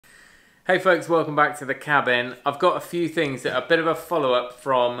Hey folks, welcome back to the cabin. I've got a few things that are a bit of a follow-up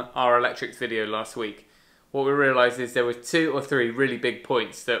from our electrics video last week. What we realised is there were 2 or 3 really big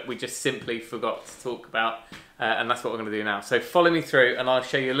points that we just simply forgot to talk about, and that's what we're going to do now. So follow me through and I'll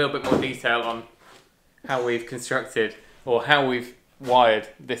show you a little bit more detail on how we've constructed, or how we've wired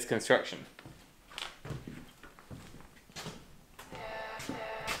this construction.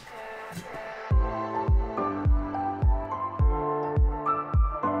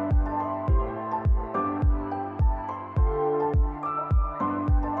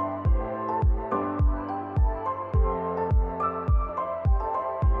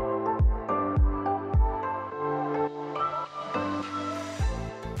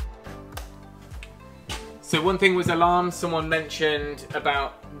 So one thing was alarms. Someone mentioned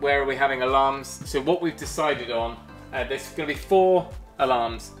about where are we having alarms. So what we've decided on, there's going to be 4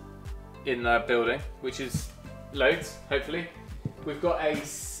 alarms in the building, which is loads, hopefully. We've got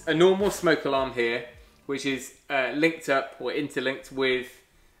a normal smoke alarm here, which is linked up or interlinked with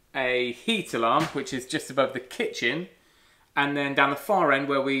a heat alarm, which is just above the kitchen. And then down the far end,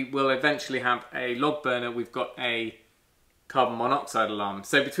 where we will eventually have a log burner, we've got a carbon monoxide alarm.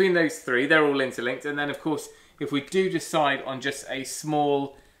 So between those 3, they're all interlinked. And then of course, if we do decide on just a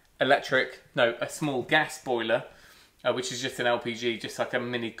small a small gas boiler, which is just an LPG, just like a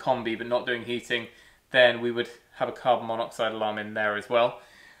mini combi, but not doing heating, then we would have a carbon monoxide alarm in there as well.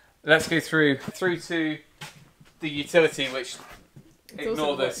 Let's go through to the utility, which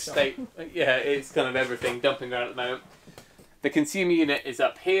ignore the state. Yeah, it's kind of everything dumping around at the moment. The consumer unit is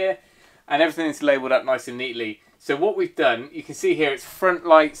up here, and everything's labelled up nice and neatly. So what we've done, you can see here, it's front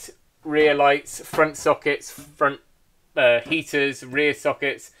lights, rear lights, front sockets, front heaters, rear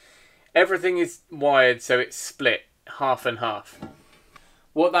sockets. Everything is wired so it's split half and half.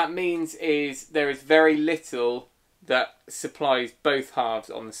 What that means is there is very little that supplies both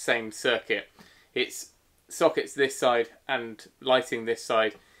halves on the same circuit. It's sockets this side and lighting this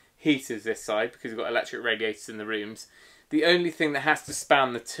side, heaters this side, because we've got electric radiators in the rooms. The only thing that has to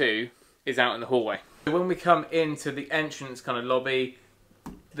span the 2 is out in the hallway. When we come into the entrance kind of lobby,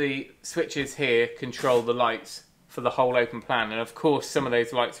 the switches here control the lights for the whole open plan, and of course some of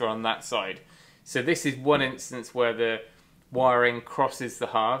those lights are on that side. So this is one instance where the wiring crosses the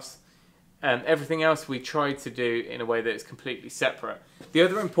halves, and everything else we tried to do in a way that is completely separate. The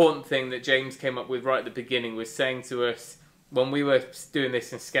other important thing that James came up with right at the beginning was saying to us, when we were doing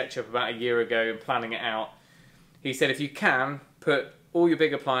this in SketchUp about a year ago and planning it out, he said if you can, put all your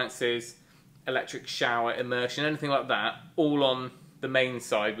big appliances, electric shower, immersion, anything like that, all on the main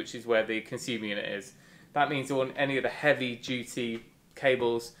side, which is where the consumer unit is. That means on any of the heavy duty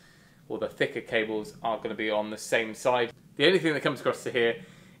cables or the thicker cables are going to be on the same side. The only thing that comes across to here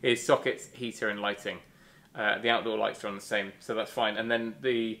is sockets, heater and lighting. The outdoor lights are on the same, so that's fine. And then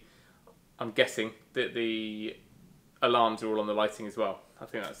I'm guessing that the alarms are all on the lighting as well. I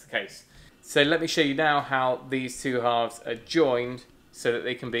think that's the case. So let me show you now how these 2 halves are joined so that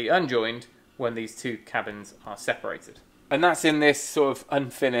they can be unjoined when these 2 cabins are separated. And that's in this sort of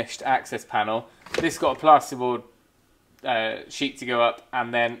unfinished access panel. This got a plasterboard sheet to go up,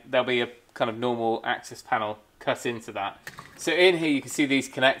 and then there'll be a kind of normal access panel cut into that. So in here you can see these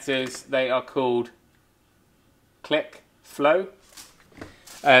connectors. They are called click flow,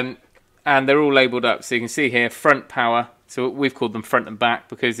 and they're all labelled up. So you can see here front power. So we've called them front and back,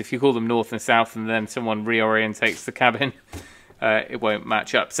 because if you call them north and south and then someone reorientates the cabin, it won't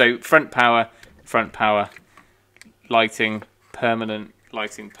match up. So front power, lighting, permanent,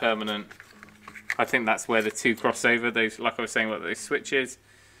 lighting, permanent. I think that's where the 2 cross over. Those, like I was saying about those switches.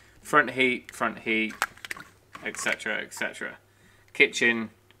 Front heat, etc., etc.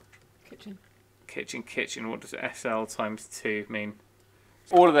 Kitchen. What does SL times 2 mean?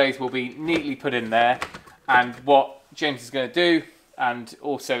 All of those will be neatly put in there. And what James is going to do, and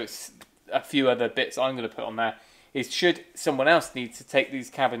also a few other bits I'm going to put on there, is should someone else need to take these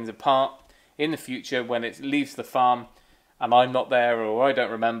cabins apart in the future when it leaves the farm and I'm not there or I don't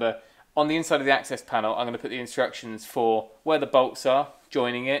remember, on the inside of the access panel I'm going to put the instructions for where the bolts are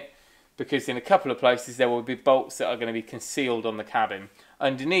joining it, because in a couple of places there will be bolts that are going to be concealed on the cabin.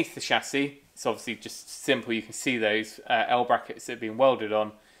 Underneath the chassis, it's obviously just simple, you can see those L brackets that have been welded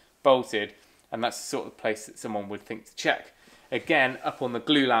on, bolted, and that's the sort of place that someone would think to check. Again, up on the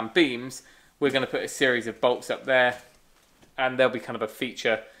glulam beams, we're going to put a series of bolts up there, and there'll be kind of a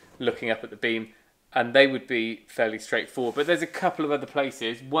feature looking up at the beam, and they would be fairly straightforward. But there's a couple of other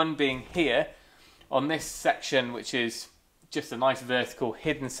places, one being here on this section, which is just a nice vertical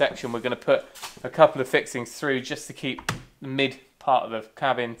hidden section. We're going to put a couple of fixings through just to keep the mid part of the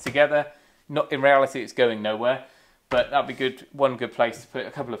cabin together. Not in reality, it's going nowhere, but that'll be good. One good place to put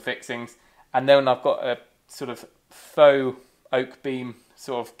a couple of fixings. And then I've got a sort of faux oak beam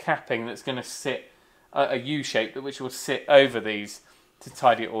sort of capping that's going to sit a U shape, which will sit over these to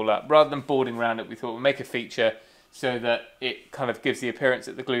tidy it all up. Rather than boarding around it, we thought we'd make a feature so that it kind of gives the appearance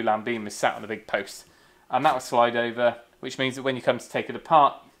that the glulam beam is sat on a big post. And that will slide over, which means that when you come to take it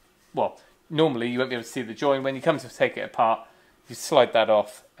apart, well, normally you won't be able to see the join. When you come to take it apart, you slide that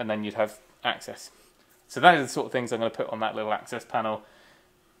off and then you'd have access. So that is the sort of things I'm going to put on that little access panel,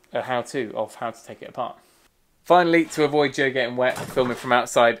 a how-to of how to take it apart. Finally, to avoid Joe getting wet filming from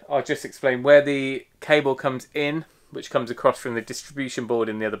outside, I'll just explain where the cable comes in, which comes across from the distribution board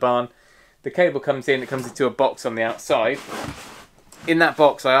in the other barn. The cable comes in, it comes into a box on the outside. In that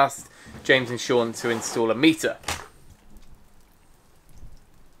box, I asked James and Sean to install a meter.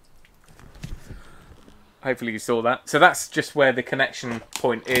 Hopefully you saw that. So that's just where the connection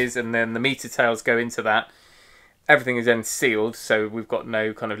point is, and then the meter tails go into that. Everything is then sealed, so we've got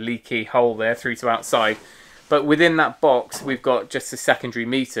no kind of leaky hole there through to outside. But within that box, we've got just a secondary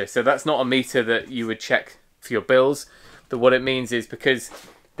meter. So that's not a meter that you would check for your bills. But what it means is, because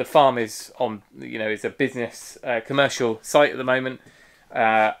the farm is on, is a business, commercial site at the moment,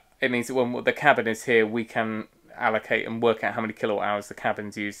 it means that when the cabin is here, we can allocate and work out how many kilowatt hours the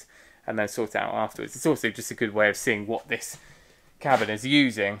cabin's used and then sort it out afterwards. It's also just a good way of seeing what this cabin is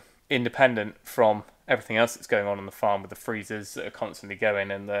using, independent from everything else that's going on the farm, with the freezers that are constantly going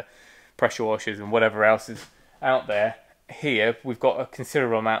and the pressure washers and whatever else is out there. Here we've got a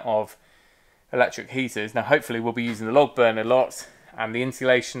considerable amount of electric heaters. Now hopefully we'll be using the log burner lots, and the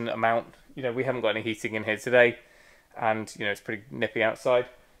insulation amount, we haven't got any heating in here today, and it's pretty nippy outside,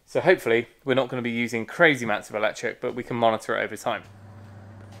 so hopefully we're not going to be using crazy amounts of electric, but we can monitor it over time.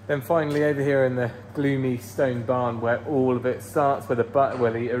 Then finally, over here in the gloomy stone barn where all of it starts, where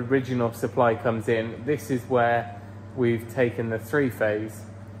the original supply comes in, this is where we've taken the 3-phase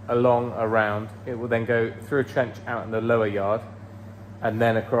along around. It will then go through a trench out in the lower yard and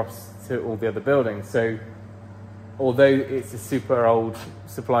then across to all the other buildings. So although it's a super old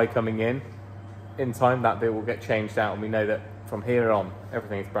supply coming in time, that bit will get changed out, and we know that from here on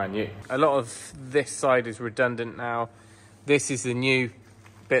everything is brand new. A lot of this side is redundant now. This is the new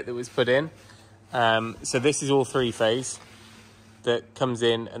bit that was put in. So this is all 3-phase that comes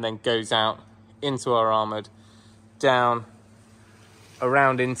in and then goes out into our armoured, down,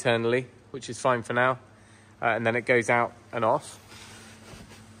 around internally, which is fine for now, and then it goes out and off.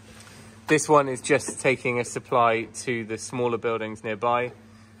 This one is just taking a supply to the smaller buildings nearby,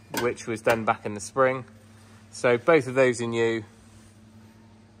 which was done back in the spring. So both of those are new,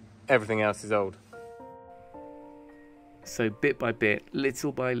 everything else is old. So bit by bit,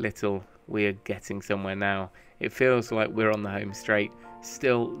 little by little, we are getting somewhere now. It feels like we're on the home straight.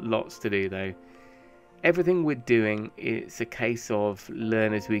 Still lots to do though. Everything we're doing, it's a case of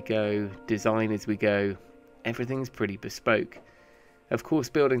learn as we go, design as we go. Everything's pretty bespoke. Of course,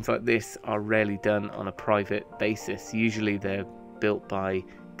 buildings like this are rarely done on a private basis. Usually they're built by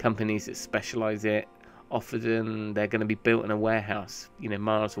companies that specialise it. Often they're going to be built in a warehouse,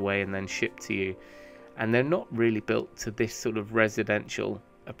 miles away, and then shipped to you. And they're not really built to this sort of residential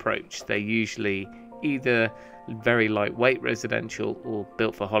approach. They're usually either very lightweight residential or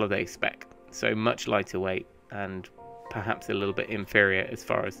built for holiday spec. So much lighter weight and perhaps a little bit inferior as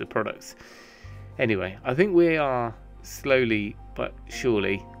far as the products. Anyway, I think we are slowly but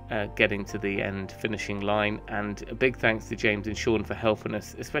surely getting to the end finishing line, and a big thanks to James and Sean for helping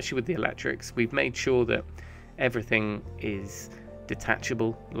us, especially with the electrics. We've made sure that everything is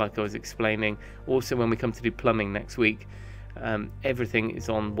detachable, like I was explaining. Also, when we come to do plumbing next week, everything is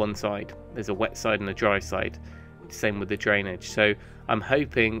on one side. There's a wet side and a dry side. Same with the drainage. So I'm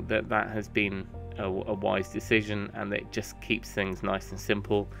hoping that has been a wise decision, and that it just keeps things nice and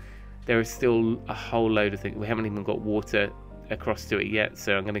simple. There is still a whole load of things. We haven't even got water across to it yet,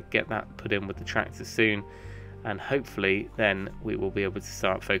 so I'm going to get that put in with the tractor soon, and hopefully then we will be able to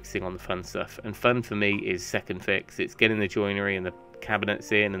start focusing on the fun stuff. And fun for me is second fix. It's getting the joinery and the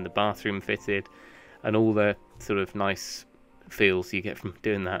cabinets in and the bathroom fitted and all the sort of nice feels you get from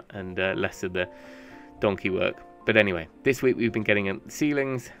doing that, and less of the donkey work. But anyway, this week we've been getting the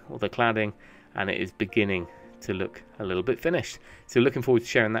ceilings, or the cladding, and it is beginning to look a little bit finished. So looking forward to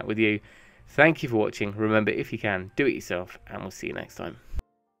sharing that with you. Thank you for watching. Remember, if you can, do it yourself, and we'll see you next time.